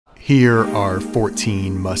Here are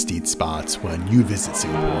 14 must-eat spots when you visit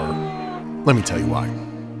Singapore. Let me tell you why.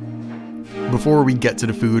 Before we get to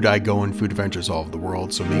the food, I go on food adventures all over the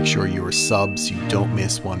world, so make sure you are subbed so you don't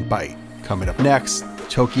miss one bite. Coming up next,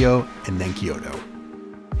 Tokyo and then Kyoto.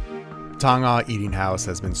 Tanga Eating House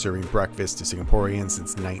has been serving breakfast to Singaporeans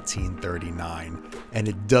since 1939, and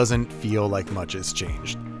it doesn't feel like much has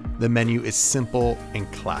changed. The menu is simple and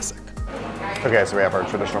classic. Okay, so we have our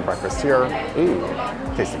traditional breakfast here.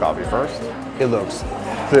 Ooh, taste the coffee first. It looks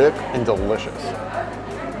thick and delicious.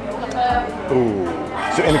 Ooh.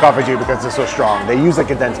 So in the coffee too, because it's so strong, they use like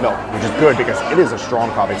condensed milk, which is good because it is a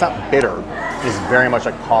strong coffee. It's not bitter. It's very much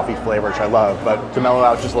like coffee flavor, which I love. But to mellow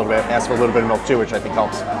out just a little bit, ask for a little bit of milk too, which I think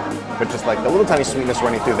helps. But just like the little tiny sweetness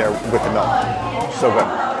running through there with the milk. So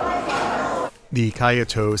good. The kaya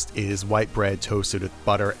toast is white bread toasted with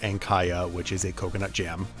butter and kaya, which is a coconut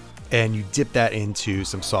jam. And you dip that into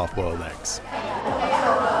some soft-boiled eggs.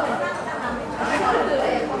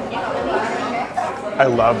 I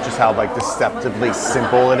love just how like deceptively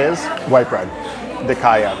simple it is. White bread, the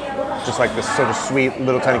kaya, just like this sort of sweet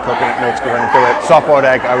little tiny coconut notes go running through it. Soft-boiled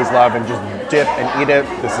egg, I always love, and just dip and eat it.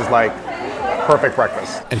 This is like perfect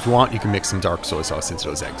breakfast. And if you want, you can mix some dark soy sauce into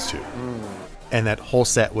those eggs too. And that whole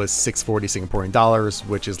set was $640 Singaporean dollars,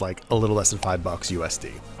 which is like a little less than $5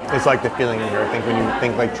 USD. It's like the feeling in here. I think when you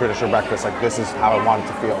think like traditional breakfast, like this is how I want it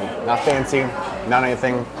to feel. Not fancy, not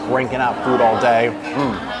anything, cranking out food all day.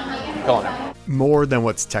 Killing it. More than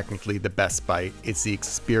what's technically the best bite, it's the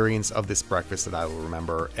experience of this breakfast that I will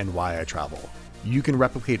remember and why I travel. You can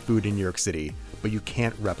replicate food in New York City, but you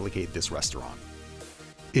can't replicate this restaurant.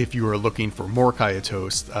 If you are looking for more kaya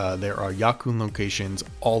toast, there are Ya Kun locations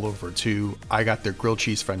all over too. I got their grilled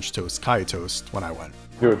cheese French toast kaya toast when I went.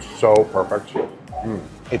 Dude, it's so perfect.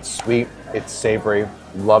 It's sweet, it's savory.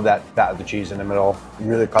 Love that fat of the cheese in the middle.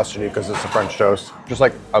 Really custardy because it's a French toast. Just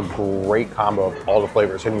like a great combo of all the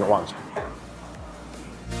flavors hitting at once.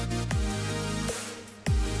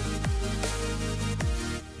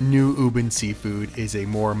 New Ubin Seafood is a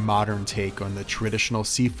more modern take on the traditional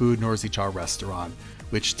seafood Norzichar restaurant,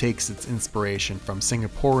 which takes its inspiration from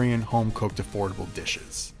Singaporean home-cooked affordable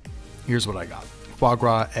dishes. Here's what I got. Foie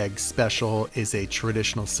gras egg special is a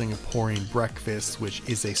traditional Singaporean breakfast, which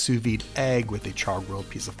is a sous vide egg with a char-grilled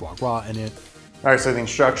piece of foie gras in it. All right, so the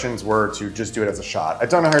instructions were to just do it as a shot. I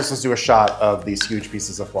don't know how you're supposed to do a shot of these huge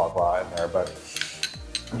pieces of foie gras in there, but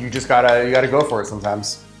you just gotta go for it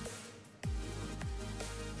sometimes.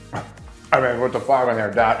 I mean, with the foie in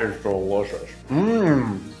there, that is delicious.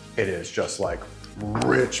 It is just like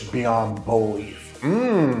rich beyond belief.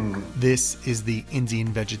 This is the Indian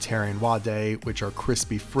vegetarian wade, which are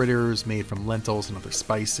crispy fritters made from lentils and other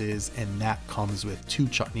spices, and that comes with 2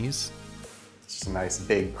 chutneys. It's just a nice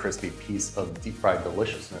big crispy piece of deep fried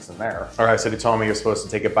deliciousness in there. All right, so they told me you're supposed to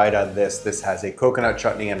take a bite out of this. This has a coconut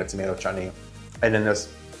chutney and a tomato chutney, and then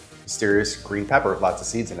this mysterious green pepper with lots of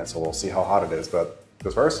seeds in it, so we'll see how hot it is, but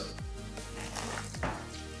this first.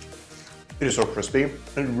 It is so crispy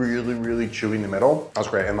and really, really chewy in the middle. That was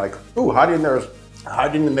great. And like, ooh, hiding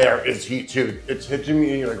in there is heat too. It's hitting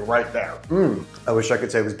me like right there. I wish I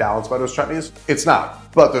could say it was balanced by those chutneys. It's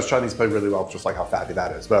not, but those chutneys play really well, just like how fatty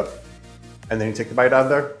that is. But, and then you take the bite out of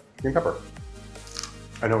there, green pepper.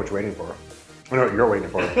 I know what you're waiting for. I know what you're waiting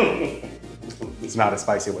for. It's not as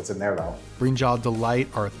spicy what's in there though. Brinjal Delight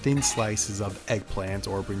are thin slices of eggplant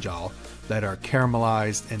or brinjal that are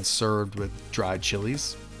caramelized and served with dried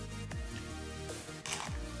chilies.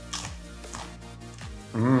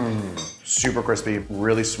 Super crispy,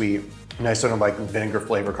 really sweet. Nice sort of like vinegar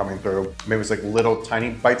flavor coming through. Maybe it's like little tiny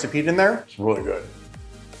bites of heat in there. It's really good.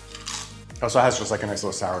 Also has just like a nice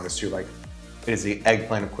little sourness too. Like it is the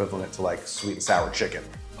eggplant equivalent to like sweet and sour chicken.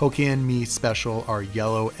 Hokkien mee special are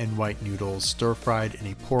yellow and white noodles stir-fried in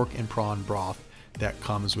a pork and prawn broth that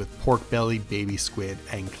comes with pork belly, baby squid,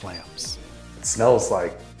 and clams. It smells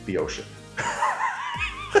like the ocean.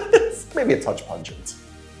 It's maybe a touch pungent.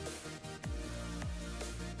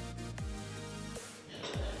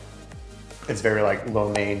 It's very like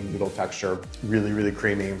lo mein noodle texture, really, really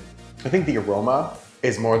creamy. I think the aroma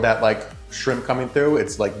is more that like shrimp coming through.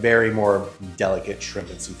 It's like very more delicate shrimp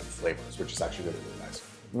and seafood flavors, which is actually really, really nice.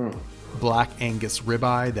 Black Angus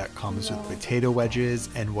ribeye that comes with potato wedges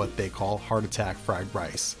and what they call heart attack fried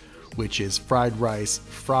rice, which is fried rice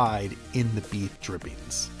fried in the beef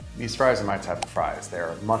drippings. These fries are my type of fries.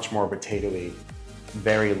 They're much more potatoey,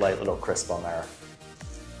 very light little crisp on there.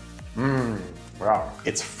 Wow.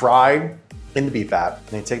 It's fried in the beef fat, and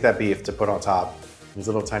they take that beef to put on top. These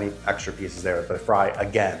little tiny extra pieces there that they fry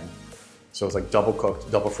again. So it's like double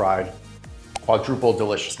cooked, double fried, quadruple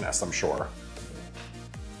deliciousness, I'm sure.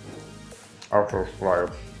 After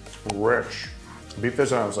fried. rich. The beef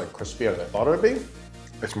isn't as like crispy as I thought it would be.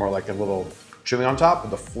 It's more like a little chili on top,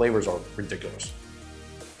 but the flavors are ridiculous.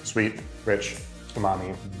 Sweet, rich,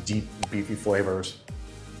 umami, deep, beefy flavors.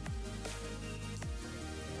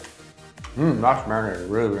 That's marinated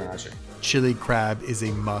really, really nicely. Chili crab is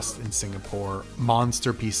a must in Singapore.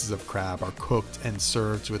 Monster pieces of crab are cooked and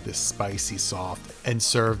served with this spicy sauce and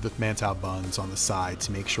served with mantou buns on the side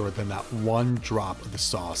to make sure that not one drop of the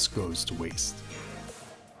sauce goes to waste.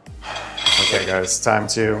 Okay guys, time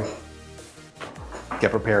to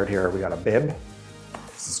get prepared here. We got a bib.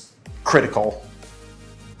 This is critical.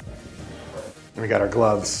 And we got our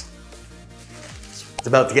gloves. It's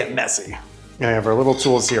about to get messy. And we have our little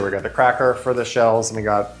tools here. We got the cracker for the shells and we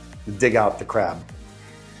got to dig out the crab.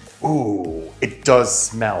 Ooh, it does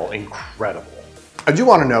smell incredible. I do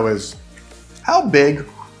want to know is, how big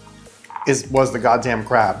was the goddamn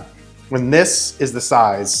crab when this is the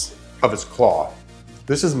size of its claw?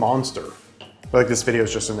 This is monster. I feel like this video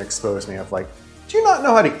is just gonna expose me of like, do you not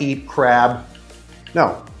know how to eat crab?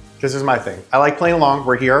 No, this is my thing. I like playing along,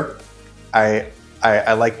 we're here. I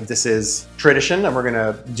like this is tradition and we're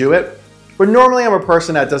gonna do it. But normally I'm a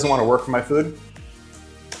person that doesn't wanna work for my food.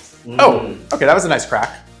 Oh, okay, that was a nice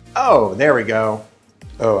crack. Oh, there we go.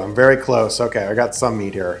 Oh, I'm very close. Okay, I got some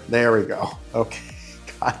meat here. There we go. Okay,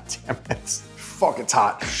 god damn it. Fuck, it's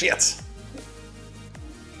hot, shit.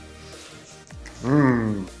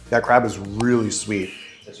 That crab is really sweet.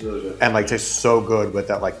 It's really good. And like tastes so good with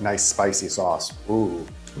that like nice spicy sauce. Ooh,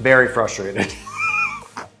 very frustrated.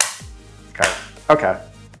 Okay. I'm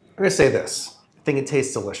gonna say this. I think it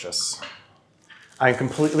tastes delicious. I'm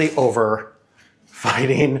completely over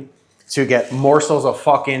fighting to get morsels of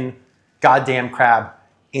fucking goddamn crab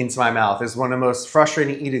into my mouth. It's one of the most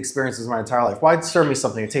frustrating eating experiences of my entire life. Why serve me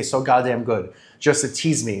something that tastes so goddamn good just to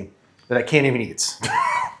tease me that I can't even eat?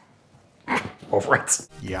 Over it.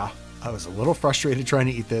 Yeah, I was a little frustrated trying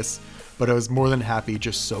to eat this, but I was more than happy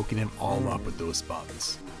just soaking it all up with those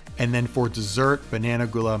buns. And then for dessert, banana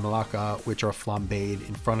gula melaka, which are flambéed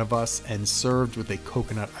in front of us and served with a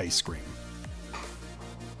coconut ice cream.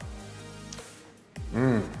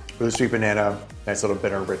 With the sweet banana, nice little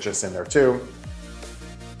bitter richness in there too.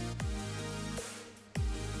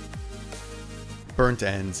 Burnt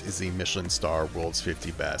Ends is a Michelin star World's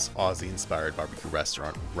 50 Best Aussie-inspired barbecue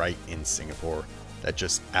restaurant right in Singapore that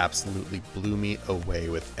just absolutely blew me away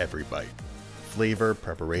with every bite. Flavor,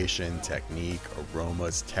 preparation, technique,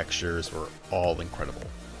 aromas, textures were all incredible.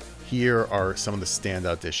 Here are some of the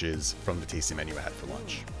standout dishes from the tasting menu I had for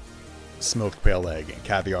lunch. Smoked quail egg and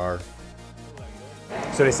caviar.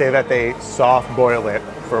 So they say that they soft boil it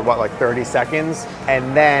for what, like 30 seconds,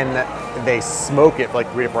 and then they smoke it for like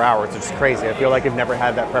 3 to 4 hours. It's just crazy. I feel like I've never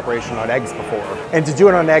had that preparation on eggs before. And to do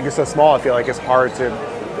it on an egg is so small, I feel like it's hard to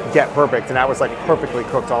get perfect. And that was like perfectly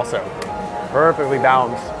cooked also. Perfectly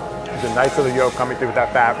balanced. The nice little yolk coming through with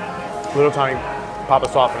that fat. Little tiny pop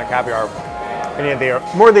of salt and a caviar. And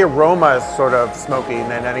yeah, more the aroma is sort of smoky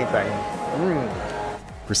than anything.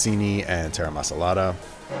 Crostini and terra masalata.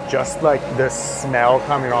 Just like the smell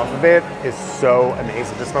coming off of it is so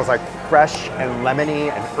amazing. It smells like fresh and lemony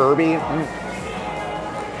and herby.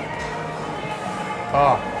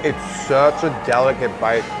 Oh, it's such a delicate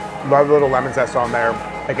bite. Love the little lemon zest on there.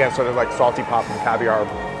 Again, sort of like salty pop from caviar.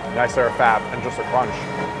 Nice layer of fat and just a crunch.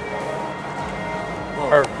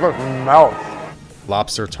 Melt.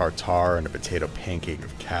 Lobster tartare and a potato pancake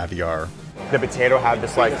with caviar. The potato had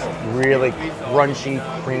this like really crunchy,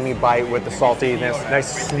 creamy bite with the saltiness,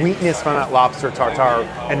 nice sweetness from that lobster tartare,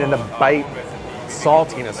 and then the bite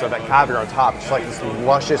saltiness of that caviar on top, just like this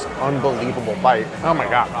luscious, unbelievable bite. Oh my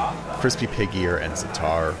god. Crispy pig ear and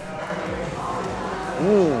za'atar.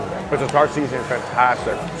 But the za'atar seasoning is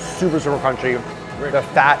fantastic. Super, super crunchy. The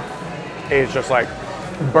fat is just like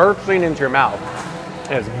bursting into your mouth,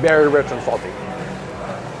 and it's very rich and salty.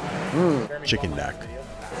 Chicken neck.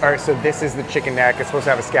 All right, so this is the chicken neck. It's supposed to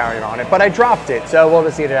have a scallion on it, but I dropped it, so we'll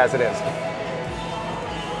just eat it as it is.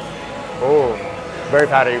 Oh, very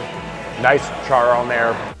fatty. Nice char on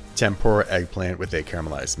there. Tempura eggplant with a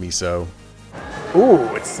caramelized miso. Ooh,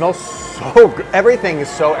 it smells so good. Everything is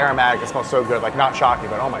so aromatic. It smells so good. Like, not shocking,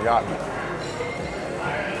 but oh my god.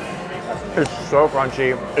 It's so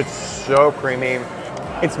crunchy. It's so creamy.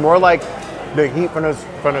 It's more like the heat from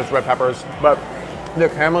those red peppers, but the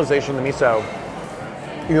caramelization, the miso,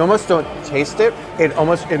 you almost don't taste it. It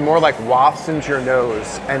more like wafts into your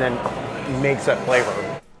nose and then makes that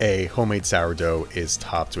flavor. A homemade sourdough is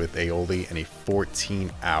topped with aioli and a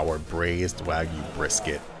 14-hour braised Wagyu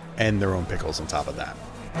brisket and their own pickles on top of that.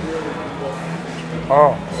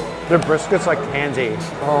 Oh, the brisket's like candy.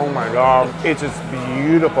 Oh my god. It's just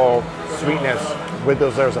beautiful sweetness with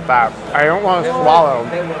those layers of fat. I don't want to swallow.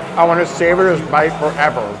 I want to savor this bite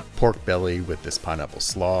forever. Pork belly with this pineapple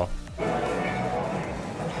slaw.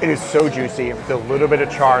 It is so juicy, with a little bit of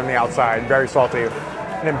char on the outside, very salty,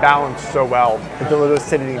 and it balanced so well with a little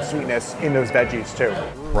acidity and sweetness in those veggies too.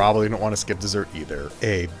 Probably don't want to skip dessert either.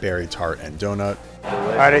 A berry tart and donut.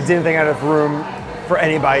 All right, I didn't think I had enough room for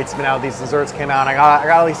any bites, but now these desserts came out, and I got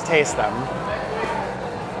to at least taste them.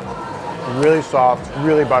 Really soft,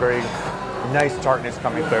 really buttery, nice tartness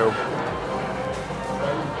coming through.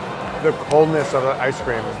 The coldness of the ice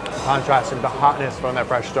cream contrasting with the hotness from that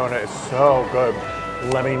fresh donut is so good.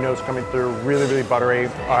 Lemony notes coming through, really, really buttery.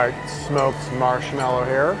 All right, smoked marshmallow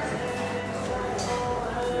here.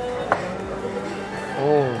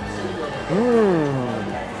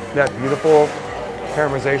 That beautiful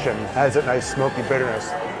caramelization has a nice smoky bitterness,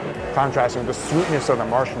 contrasting with the sweetness of the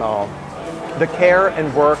marshmallow. The care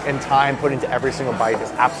and work and time put into every single bite is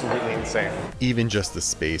absolutely insane. Even just the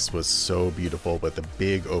space was so beautiful with a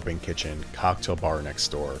big open kitchen, cocktail bar next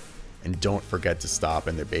door. And don't forget to stop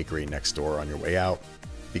in the bakery next door on your way out,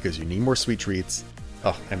 because you need more sweet treats.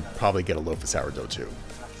 Oh, and probably get a loaf of sourdough too.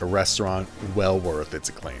 A restaurant well worth its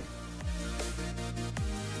acclaim.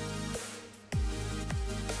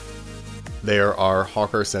 There are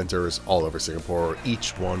hawker centers all over Singapore,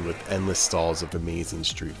 each one with endless stalls of amazing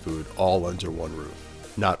street food all under one roof.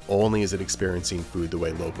 Not only is it experiencing food the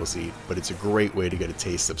way locals eat, but it's a great way to get a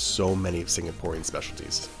taste of so many of Singaporean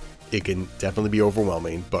specialties. It can definitely be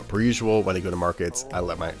overwhelming, but per usual, when I go to markets, I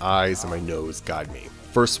let my eyes and my nose guide me.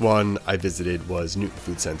 First one I visited was Newton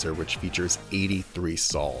Food Center, which features 83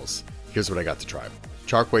 stalls. Here's what I got to try.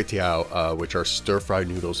 Char kway teow, which are stir-fried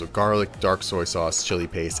noodles with garlic, dark soy sauce, chili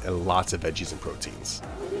paste, and lots of veggies and proteins.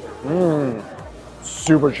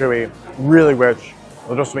 Super chewy, really rich. A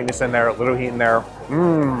little sweetness in there, a little heat in there.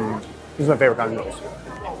 These are my favorite kind of noodles.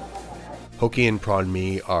 Hokkien prawn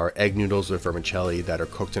mee are egg noodles with vermicelli that are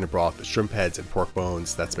cooked in a broth with shrimp heads and pork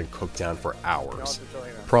bones that's been cooked down for hours.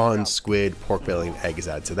 Prawns, squid, pork belly, and egg is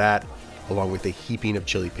added to that, along with a heaping of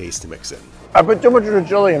chili paste to mix in. I put too much of the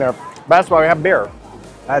chili in there. That's why we have beer.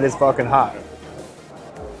 That is fucking hot.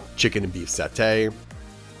 Chicken and beef satay.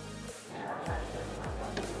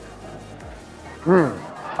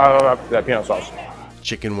 I love that peanut sauce.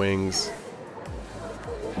 Chicken wings.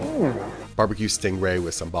 Barbecue stingray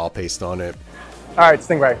with some sambal paste on it. All right,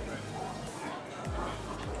 stingray.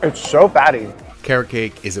 It's so fatty. Carrot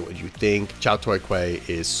cake isn't what you think. Chow toi kueh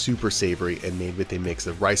is super savory and made with a mix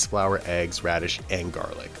of rice flour, eggs, radish, and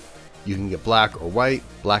garlic. You can get black or white,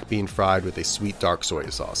 black bean fried with a sweet dark soy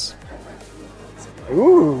sauce.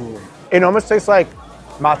 Ooh. It almost tastes like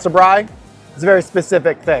matzo brie. It's a very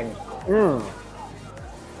specific thing.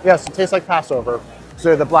 Yes, it tastes like Passover.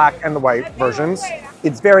 So the black and the white versions.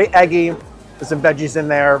 It's very eggy. There's some veggies in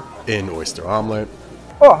there. An oyster omelet.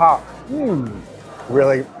 Oh, hot.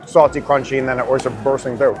 Really salty, crunchy, and then an oyster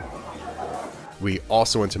bursting through. We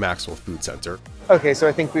also went to Maxwell Food Center. Okay, so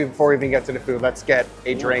I think before we even get to the food, let's get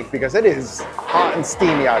a drink because it is hot and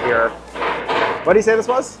steamy out here. What do you say this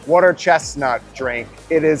was? Water chestnut drink.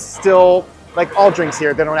 It is still, like all drinks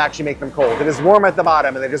here, they don't actually make them cold. It is warm at the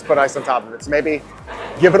bottom and they just put ice on top of it. So maybe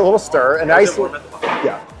give it a little stir. And ice will,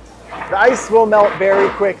 yeah. The ice will melt very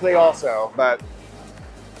quickly also, but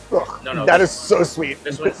No, that is so sweet.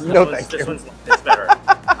 Thank you. It's better.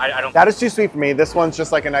 I don't. That is too sweet for me. This one's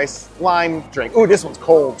just like a nice lime drink. Ooh, this one's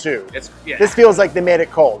cold too. Yeah. This feels like they made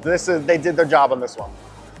it cold. They did their job on this one.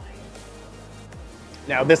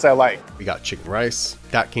 Now this I like. We got chicken rice.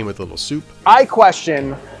 That came with a little soup. I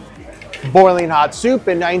question boiling hot soup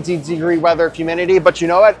in 90-degree weather of humidity, but you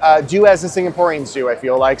know what? Do as the Singaporeans do, I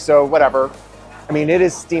feel like, so whatever. I mean, it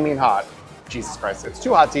is steaming hot. Jesus Christ, it's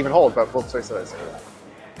too hot to even hold, but we'll say so.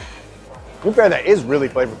 That is really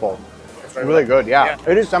flavorful. It's really good, yeah.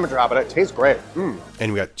 It is temperature hot, but it tastes great.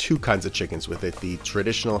 And we got two kinds of chickens with it, the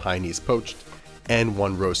traditional Hainese poached and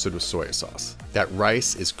one roasted with soy sauce. That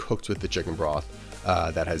rice is cooked with the chicken broth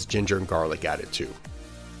that has ginger and garlic added too.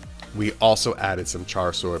 We also added some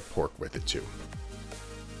char siu pork with it too.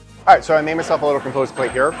 All right, so I made myself a little composed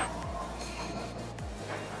plate here.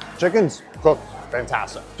 Chicken's cooked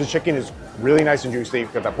fantastic. The chicken is really nice and juicy.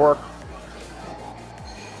 Got that pork.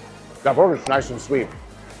 That pork is nice and sweet.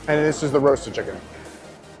 And this is the roasted chicken.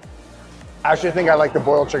 I actually think I like the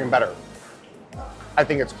boiled chicken better. I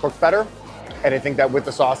think it's cooked better. And I think that with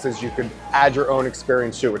the sauces, you could add your own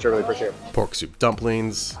experience too, which I really appreciate. Pork soup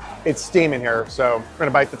dumplings. It's steaming here, so I'm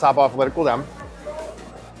gonna bite the top off and let it cool down.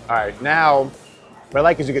 All right, now, what I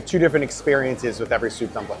like is you get two different experiences with every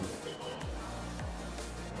soup dumpling.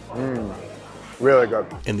 Really good.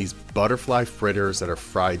 And these butterfly fritters that are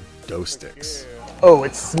fried dough sticks. Oh,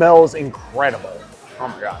 it smells incredible. Oh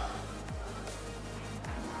my God.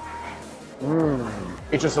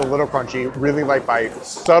 It's just a little crunchy, really light bite,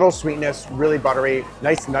 subtle sweetness, really buttery,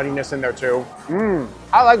 nice nuttiness in there too.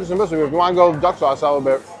 I like the simplicity. If you want to go duck sauce a little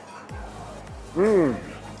bit.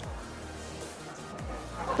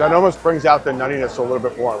 That almost brings out the nuttiness a little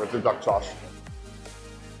bit more with the duck sauce.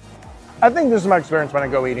 I think this is my experience when I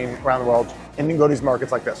go eating around the world and then go to these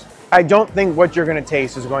markets like this. I don't think what you're gonna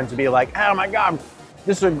taste is going to be like, oh my God,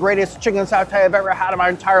 this is the greatest chicken satay I've ever had in my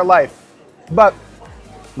entire life. But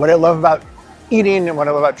what I love about eating and what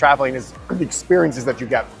I love about traveling is the experiences that you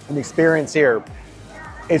get. And the experience here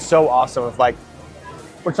is so awesome. Of like,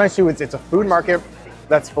 what's nice too is it's a food market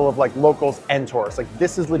that's full of like locals and tourists. Like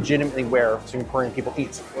this is legitimately where Singaporean people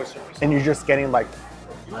eat. And you're just getting like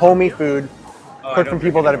homey food cooked from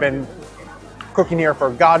people that have been cooking here for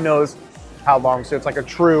God knows how long. So it's like a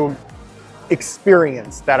true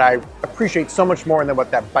experience that I appreciate so much more than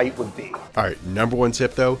what that bite would be. All right, number one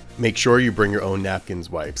tip though, make sure you bring your own napkins,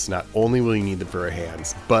 wipes. Not only will you need them for your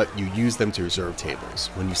hands, but you use them to reserve tables.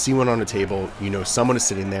 When you see one on a table, you know someone is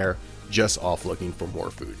sitting there just off looking for more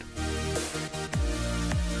food.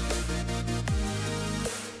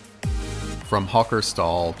 From hawker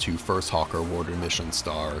stall to first hawker awarded Michelin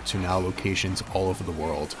star to now locations all over the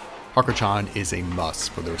world, Hawker Chan is a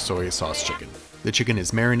must for their soy sauce chicken. The chicken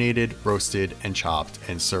is marinated, roasted, and chopped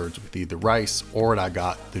and served with either rice or what I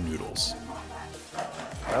got, the noodles.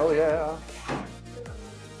 Hell yeah.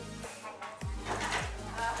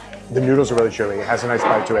 The noodles are really chewy. It has a nice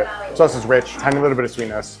bite to it. Sauce is rich, tiny little bit of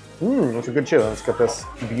sweetness. That's a good chew. Let's get this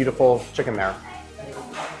beautiful chicken there.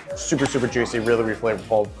 Super, super juicy, really, really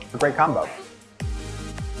flavorful. A great combo.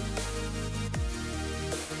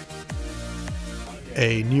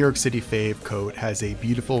 A New York City fave coat has a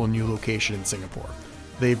beautiful new location in Singapore.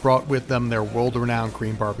 They brought with them their world-renowned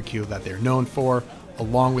Korean barbecue that they're known for,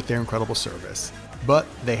 along with their incredible service. But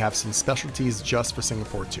they have some specialties just for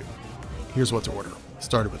Singapore too. Here's what to order.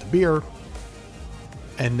 Started with a beer,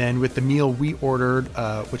 and then with the meal we ordered,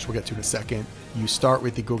 which we'll get to in a second, you start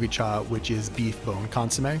with the gogicha, which is beef bone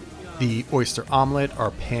consomme. The oyster omelet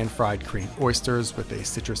are pan-fried Korean oysters with a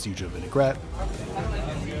citrus yuzu vinaigrette.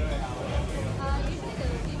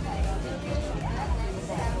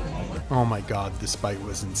 Oh my God, this bite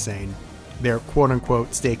was insane. Their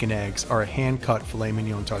quote-unquote steak and eggs are a hand-cut filet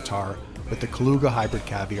mignon tartare with the Kaluga hybrid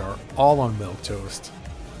caviar all on milk toast.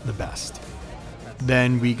 The best.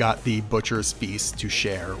 Then we got the butcher's feast to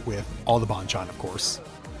share with all the banchan, of course.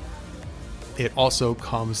 It also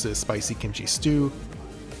comes with spicy kimchi stew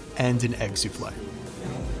and an egg souffle.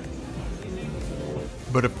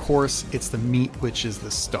 But of course, it's the meat which is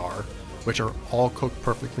the star, which are all cooked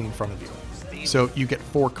perfectly in front of you. So you get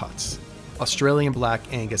 4 cuts: Australian Black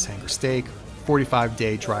Angus hanger steak,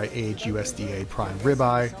 45-day dry-aged USDA prime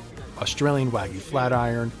ribeye, Australian Wagyu flat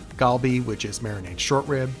iron, galbi, which is marinated short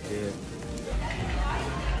rib,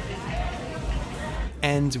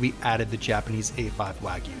 and we added the Japanese A5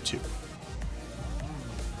 Wagyu too.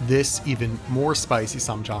 This even more spicy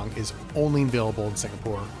samjang is only available in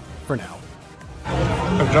Singapore for now.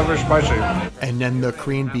 It's very spicy. And then the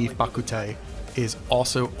Korean beef bakute is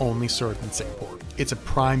also only served in Singapore. It's a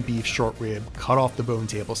prime beef short rib cut off the bone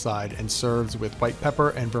tableside and served with white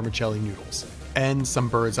pepper and vermicelli noodles, and some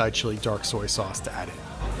bird's eye chili dark soy sauce to add in.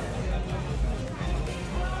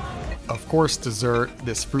 Of course, dessert,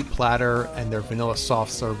 this fruit platter and their vanilla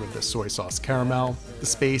soft serve with the soy sauce caramel. The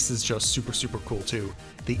space is just super, super cool too.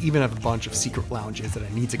 They even have a bunch of secret lounges that I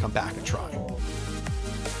need to come back and try.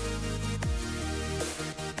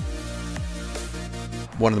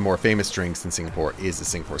 One of the more famous drinks in Singapore is the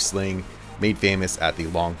Singapore Sling, made famous at the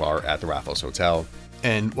Long Bar at the Raffles Hotel.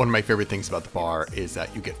 And one of my favorite things about the bar is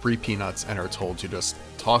that you get free peanuts and are told to just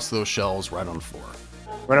toss those shells right on the floor.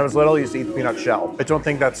 When I was little, I used to eat the peanut shell. I don't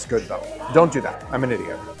think that's good though. Don't do that. I'm an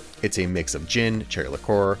idiot. It's a mix of gin, cherry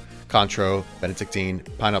liqueur, Cointreau, Benedictine,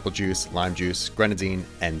 pineapple juice, lime juice, grenadine,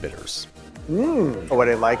 and bitters. What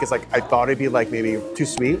I like is like, I thought it'd be like maybe too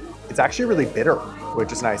sweet. It's actually really bitter,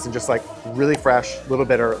 which is nice, and just like really fresh, little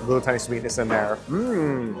bitter, little tiny sweetness in there.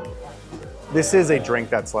 This is a drink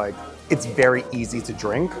that's like, it's very easy to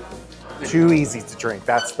drink. Too easy to drink.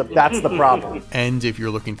 That's the problem. And if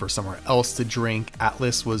you're looking for somewhere else to drink,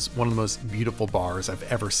 Atlas was one of the most beautiful bars I've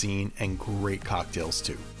ever seen, and great cocktails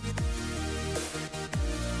too.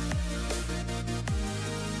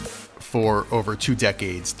 For over 2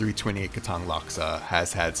 decades, 328 Katang Laksa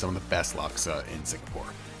has had some of the best laksa in Singapore.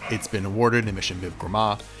 It's been awarded a Mission Viv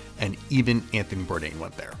Gourmand, and even Anthony Bourdain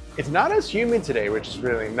went there. It's not as humid today, which is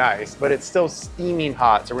really nice, but it's still steaming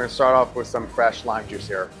hot. So we're gonna start off with some fresh lime juice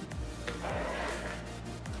here.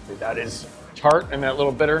 That is tart and that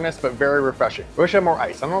little bitterness, but very refreshing. I wish I had more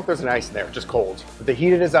ice. I don't know if there's an ice in there, just cold. But the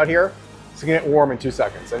heat it is out here, it's gonna get warm in 2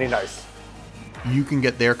 seconds. I need ice. You can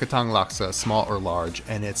get their katang laksa, small or large,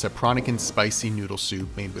 and it's a Peranakan spicy noodle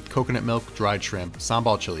soup made with coconut milk, dried shrimp,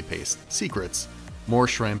 sambal chili paste, secrets, more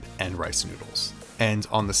shrimp, and rice noodles. And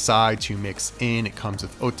on the side to mix in, it comes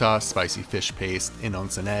with ota, spicy fish paste, an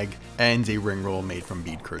onsen egg, and a ring roll made from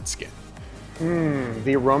bead curd skin.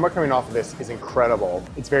 The aroma coming off of this is incredible.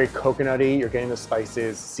 It's very coconutty. You're getting the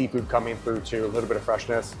spices, seafood coming through too, a little bit of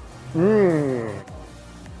freshness.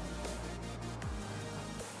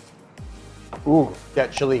 Ooh,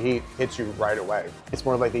 that chili heat hits you right away. It's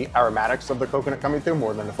more like the aromatics of the coconut coming through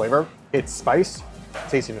more than the flavor. It's spice,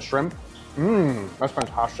 tasting the shrimp. That's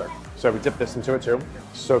fantastic. So we dip this into it too,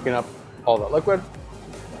 soaking up all that liquid.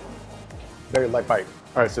 Very light bite.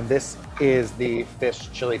 All right, so this is the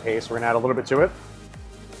fish chili paste. We're gonna add a little bit to it.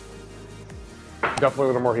 Definitely a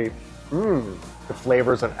little more heat. The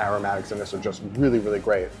flavors and aromatics in this are just really, really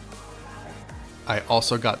great. I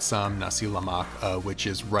also got some nasi lemak, which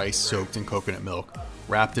is rice soaked in coconut milk,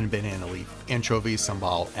 wrapped in banana leaf, anchovies,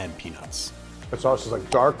 sambal, and peanuts. The sauce is like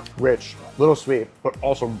dark, rich, little sweet, but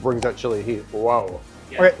also brings that chili heat. Whoa.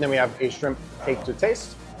 Yeah. Okay, then we have a shrimp cake to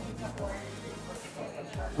taste.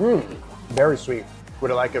 Very sweet. What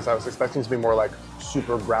I like is I was expecting it to be more like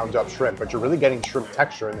super ground up shrimp, but you're really getting shrimp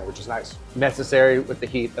texture in there, which is nice. Necessary with the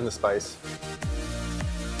heat and the spice.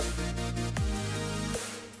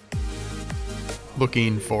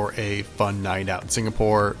 Looking for a fun night out in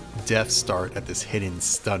Singapore? Death start at this hidden,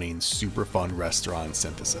 stunning, super fun restaurant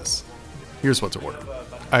Synthesis. Here's what to order.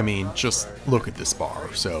 I mean, just look at this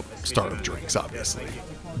bar, so start with drinks, obviously.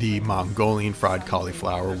 The Mongolian fried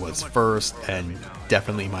cauliflower was first, and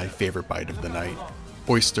definitely my favorite bite of the night.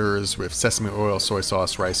 Oysters with sesame oil, soy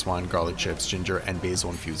sauce, rice wine, garlic chips, ginger, and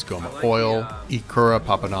basil-infused goma oil. Ikura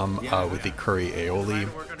papadum with the curry aioli.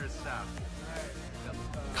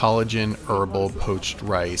 Collagen herbal poached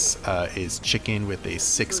rice is chicken with a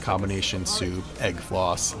 6 combination soup, egg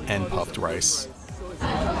floss, and puffed rice.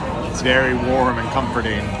 It's very warm and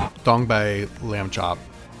comforting. Dongbei lamb chop.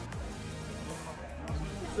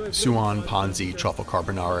 Suan Ponzi truffle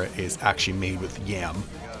carbonara is actually made with yam,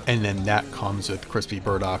 and then that comes with crispy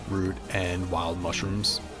burdock root and wild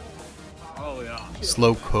mushrooms.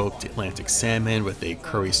 Slow cooked Atlantic salmon with a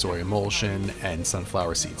curry soy emulsion and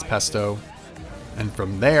sunflower seeds pesto. And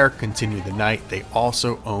from there, continue the night. They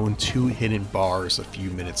also own 2 hidden bars a few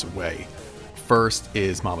minutes away. First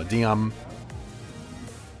is Mama Diem.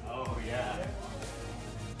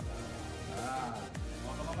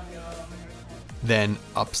 Then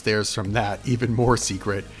upstairs from that, even more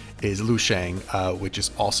secret, is Lu Sheng, which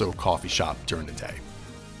is also a coffee shop during the day.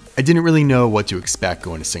 I didn't really know what to expect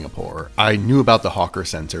going to Singapore. I knew about the hawker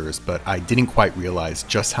centers, but I didn't quite realize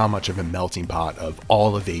just how much of a melting pot of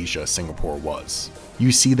all of Asia Singapore was.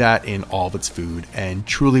 You see that in all of its food, and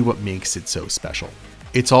truly what makes it so special.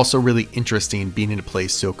 It's also really interesting being in a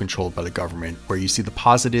place so controlled by the government, where you see the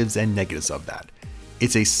positives and negatives of that.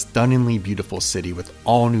 It's a stunningly beautiful city with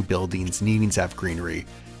all new buildings needing to have greenery,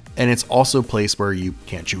 and it's also a place where you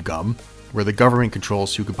can't chew gum, where the government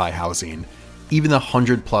controls who can buy housing. Even the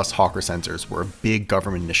 100+ hawker centers were a big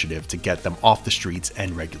government initiative to get them off the streets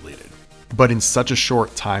and regulated. But in such a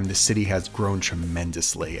short time, the city has grown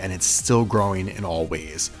tremendously, and it's still growing in all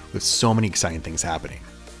ways, with so many exciting things happening.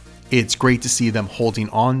 It's great to see them holding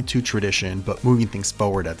on to tradition, but moving things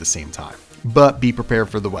forward at the same time. But be prepared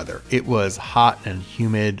for the weather. It was hot and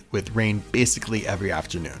humid, with rain basically every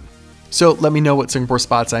afternoon. So let me know what Singapore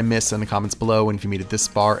spots I missed in the comments below, and if you made it this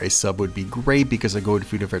far, a sub would be great because I go to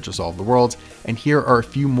food adventures all over the world, and here are a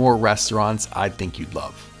few more restaurants I think you'd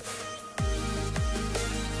love.